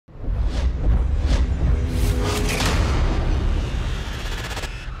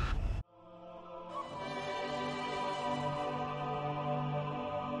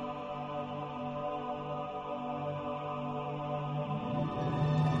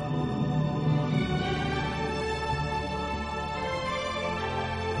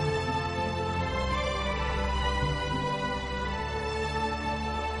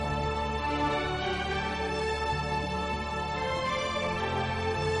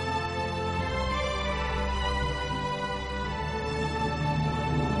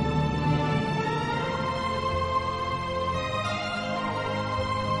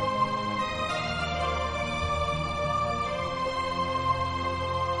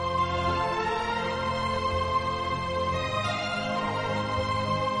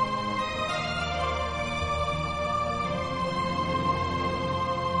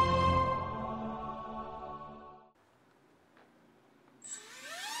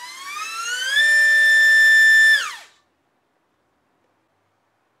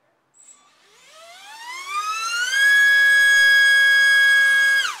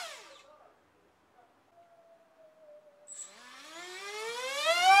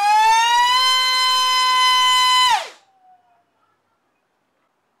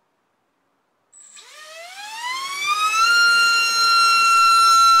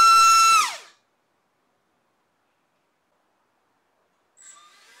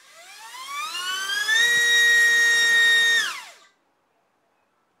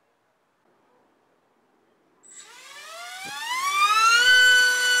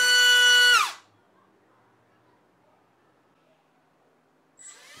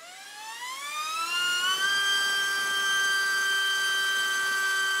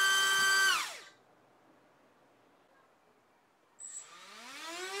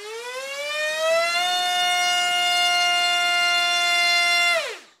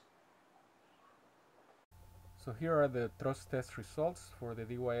So here are the thrust test results for the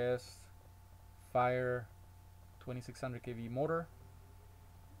dys FIRE-2600KV motor.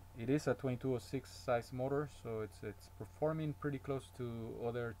 It is a 2206 size motor, so it's performing pretty close to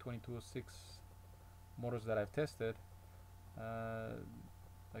other 2206 motors that I've tested. A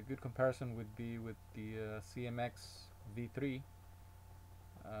good comparison would be with the CMX V3,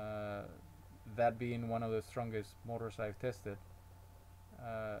 that being one of the strongest motors I've tested.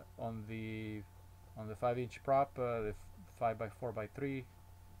 On the 5-inch prop, the 5x4x3,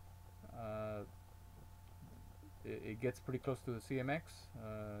 it gets pretty close to the CMX.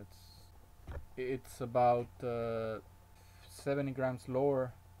 It's about 70 grams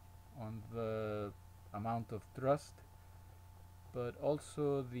lower on the amount of thrust, but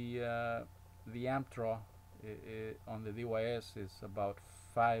also the amp draw on the dys is about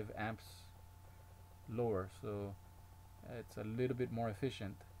 5 amps lower, so it's a little bit more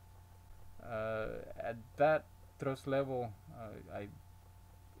efficient. At that thrust level,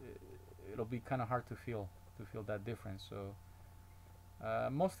 it'll be kind of hard to feel that difference. So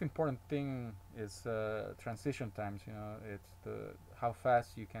most important thing is transition times. It's how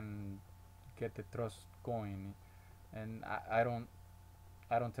fast you can get the thrust going, and I don't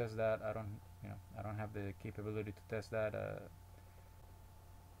test that. I don't have the capability to test that.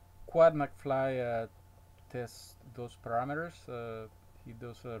 Quad McFly tests those parameters. He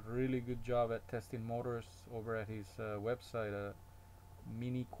does a really good job at testing motors over at his website,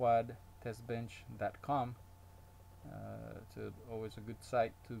 miniquadtestbench.com. It's always a good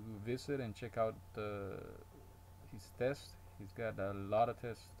site to visit and check out his tests. He's got a lot of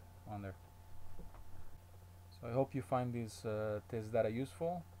tests on there. So I hope you find these test data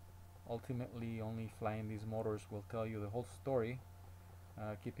useful. Ultimately, only flying these motors will tell you the whole story.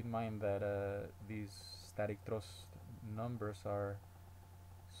 Keep in mind that these static thrust numbers are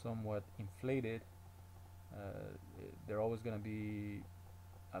somewhat inflated. They're always going to be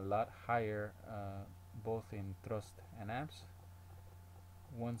a lot higher, both in thrust and amps.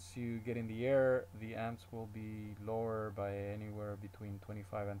 Once you get in the air, the amps will be lower by anywhere between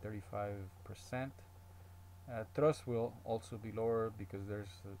 25 and 35%. Thrust will also be lower because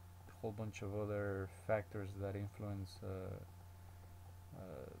there's a whole bunch of other factors that influence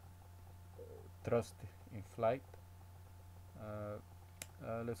thrust in flight.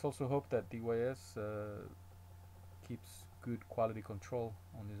 Let's also hope that dys keeps good quality control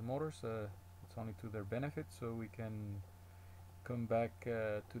on these motors. It's only to their benefit, so we can come back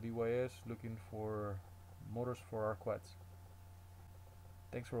to dys looking for motors for our quads.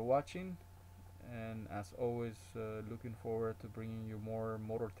 Thanks for watching, and as always, looking forward to bringing you more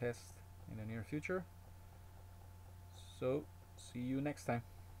motor tests in the near future. So see you next time.